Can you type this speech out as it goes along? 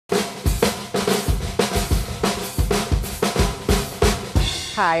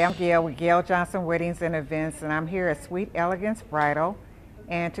Hi, I'm Gail with Gail Johnson Weddings and Events, and I'm here at Sweet Elegance Bridal.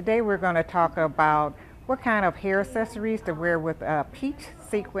 And today we're going to talk about what kind of hair accessories to wear with a peach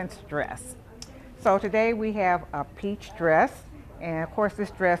sequence dress. So today we have a peach dress, and of course this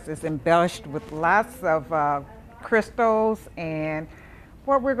dress is embellished with lots of crystals. And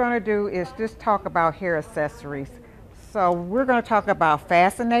what we're going to do is just talk about hair accessories. So we're going to talk about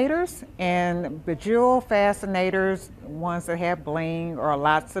fascinators, and bejeweled fascinators, ones that have bling or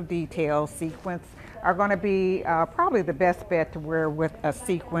lots of details, sequins, are going to be probably the best bet to wear with a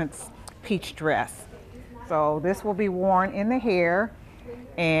sequence peach dress. So this will be worn in the hair,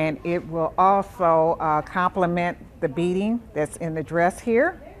 and it will also complement the beading that's in the dress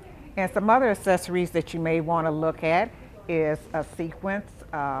here. And some other accessories that you may want to look at is a sequence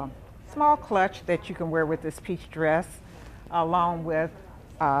small clutch that you can wear with this peach dress, along with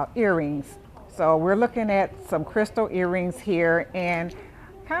earrings. So we're looking at some crystal earrings here, and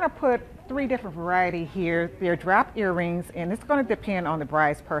kind of put three different variety here. They're drop earrings, and it's going to depend on the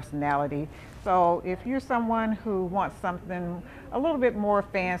bride's personality. So if you're someone who wants something a little bit more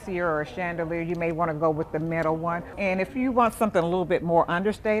fancier or a chandelier, you may want to go with the middle one. And if you want something a little bit more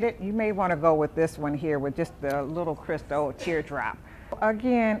understated, you may want to go with this one here with just the little crystal teardrop.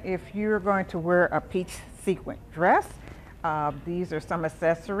 Again, if you're going to wear a peach sequin dress, these are some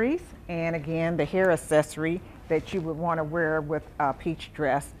accessories, and again, the hair accessory that you would want to wear with a peach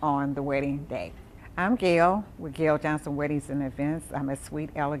dress on the wedding day. I'm Gail with Gail Johnson Weddings and Events. I'm at Sweet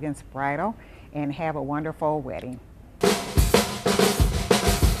Elegance Bridal, and have a wonderful wedding.